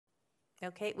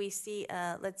Okay, we see,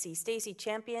 let's see, Stacy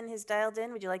Champion has dialed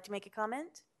in. Would you like to make a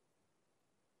comment?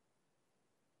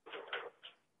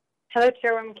 Hello,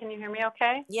 Chairwoman. Can you hear me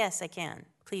okay? Yes, I can.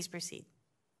 Please proceed.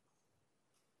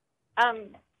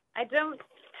 I don't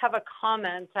have a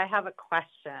comment. I have a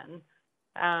question.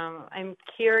 I'm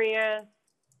curious.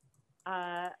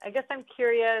 I guess I'm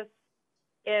curious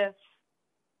if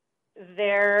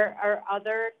there are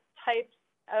other types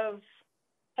of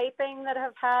piping that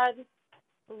have had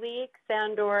leaks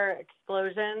and or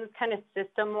explosions kind of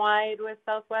system-wide with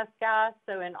Southwest Gas,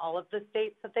 so in all of the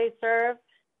states that they serve.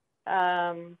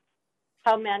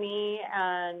 How many,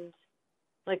 and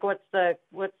like what's the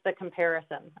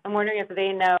comparison? I'm wondering if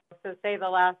they know, so say the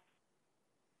last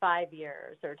 5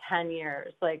 years or 10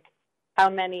 years, like how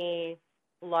many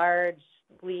large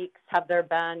leaks have there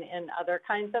been in other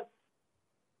kinds of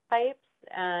pipes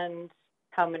and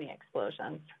how many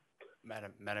explosions?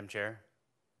 Madam Chair?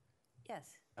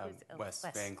 Yes. Wes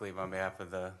Van Cleve on behalf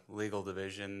of the legal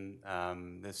division.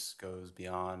 This goes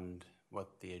beyond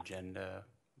what the agenda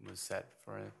was set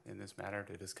for in this matter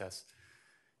to discuss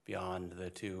beyond the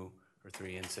 2 or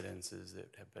 3 incidences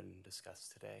that have been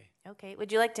discussed today. Okay.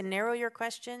 Would you like to narrow your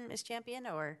question, Ms. Champion,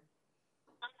 or?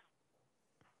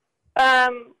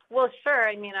 Well, sure.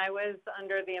 I mean, I was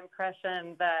under the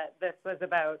impression that this was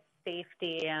about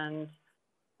safety and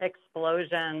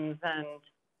explosions, and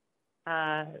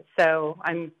so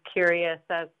I'm curious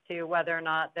as to whether or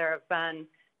not there have been,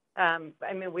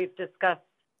 I mean, we've discussed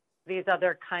these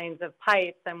other kinds of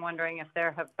pipes. I'm wondering if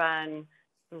there have been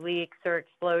leaks or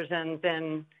explosions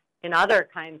in other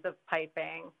kinds of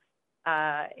piping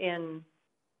in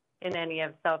any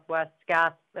of Southwest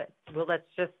Gas. Well, let's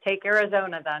just take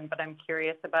Arizona then, but I'm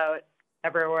curious about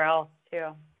everywhere else too.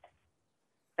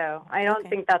 So I don't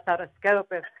think that's out of scope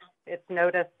if it's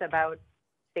noticed about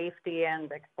safety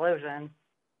and explosion,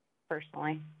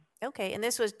 personally. Okay, and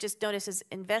this was just noticed as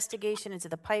investigation into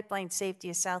the pipeline safety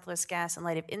of Southwest Gas in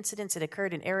light of incidents that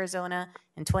occurred in Arizona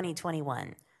in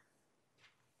 2021.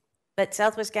 But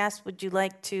Southwest Gas, would you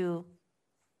like to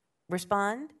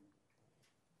respond?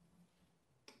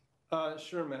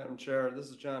 Sure, Madam Chair. This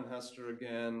is John Hester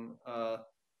again.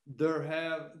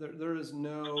 There is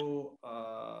no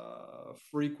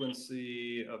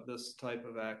frequency of this type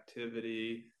of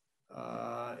activity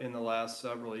in the last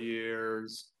several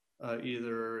years,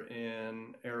 either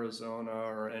in Arizona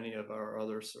or any of our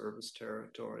other service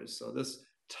territories. So this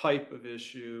type of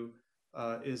issue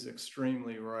is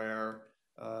extremely rare.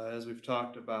 As we've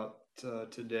talked about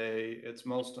today, it's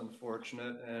most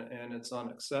unfortunate and it's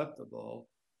unacceptable.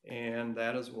 And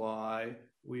that is why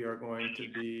we are going to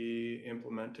be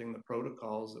implementing the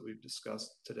protocols that we've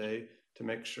discussed today to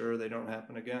make sure they don't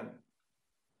happen again.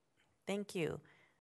 Thank you.